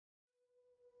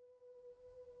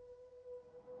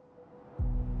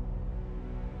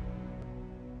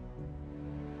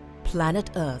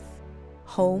Planet Earth,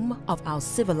 home of our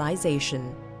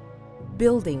civilization.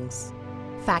 Buildings,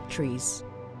 factories,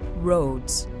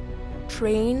 roads,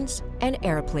 trains and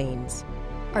airplanes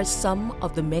are some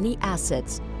of the many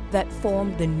assets that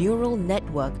form the neural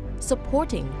network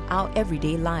supporting our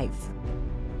everyday life.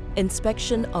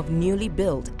 Inspection of newly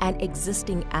built and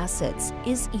existing assets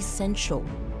is essential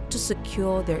to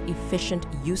secure their efficient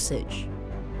usage,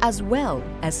 as well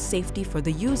as safety for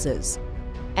the users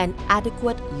and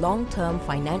adequate long-term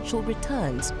financial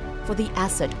returns for the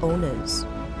asset owners.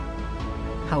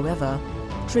 However,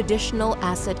 traditional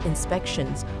asset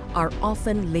inspections are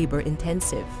often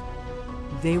labor-intensive.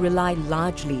 They rely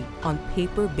largely on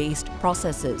paper-based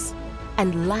processes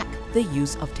and lack the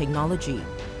use of technology.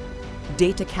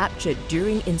 Data captured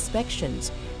during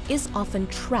inspections is often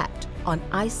trapped on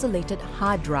isolated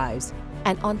hard drives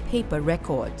and on paper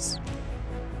records.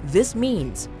 This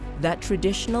means that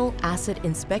traditional asset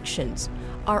inspections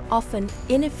are often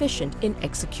inefficient in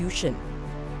execution,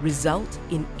 result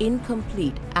in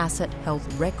incomplete asset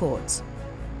health records,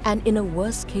 and in a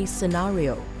worst-case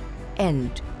scenario,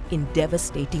 end in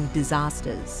devastating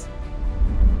disasters.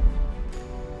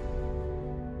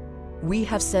 We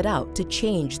have set out to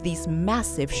change these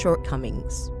massive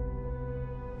shortcomings.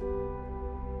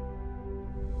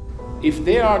 If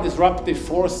there are disruptive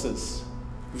forces,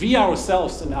 we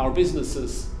ourselves and our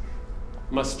businesses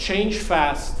must change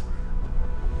fast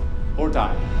or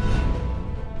die.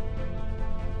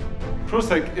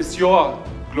 Proceq is your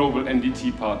global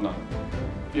NDT partner.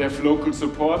 We have local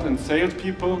support and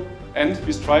salespeople, and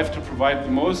we strive to provide the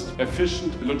most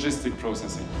efficient logistic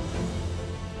processing.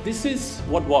 This is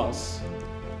what was,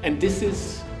 and this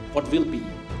is what will be.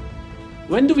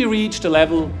 When do we reach the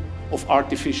level of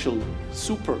artificial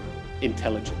super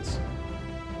intelligence?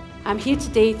 I'm here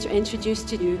today to introduce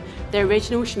to you the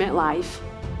original Schmidt Live.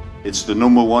 It's the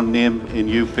 #1 name in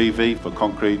UPV for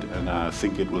concrete, and I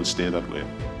think it will stay that way.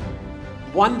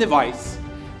 One device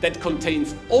that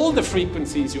contains all the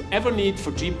frequencies you ever need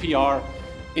for GPR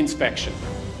inspection.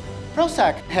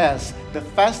 Proceq has the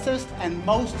fastest and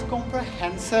most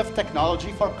comprehensive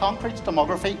technology for concrete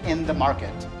tomography in the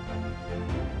market.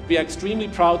 We are extremely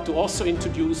proud to also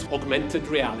introduce augmented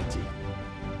reality.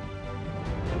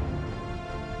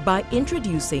 By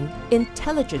introducing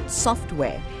intelligent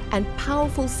software and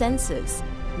powerful sensors,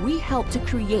 we help to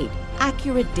create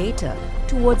accurate data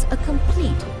towards a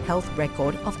complete health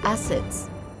record of assets.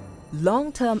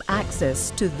 Long-term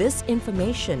access to this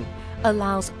information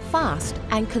allows fast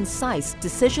and concise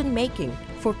decision-making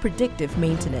for predictive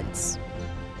maintenance.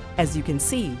 As you can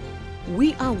see,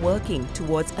 we are working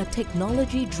towards a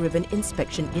technology-driven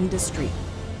inspection industry.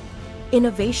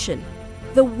 Innovation,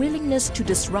 the willingness to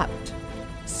disrupt,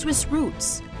 Swiss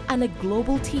roots, and a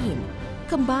global team,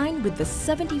 combined with the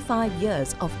 75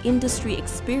 years of industry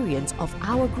experience of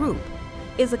our group,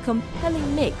 is a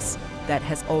compelling mix that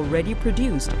has already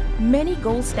produced many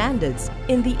gold standards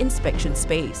in the inspection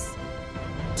space.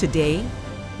 Today,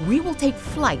 we will take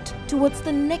flight towards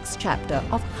the next chapter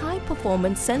of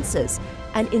high-performance sensors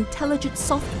and intelligent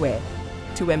software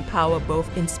to empower both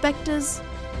inspectors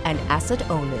and asset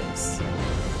owners.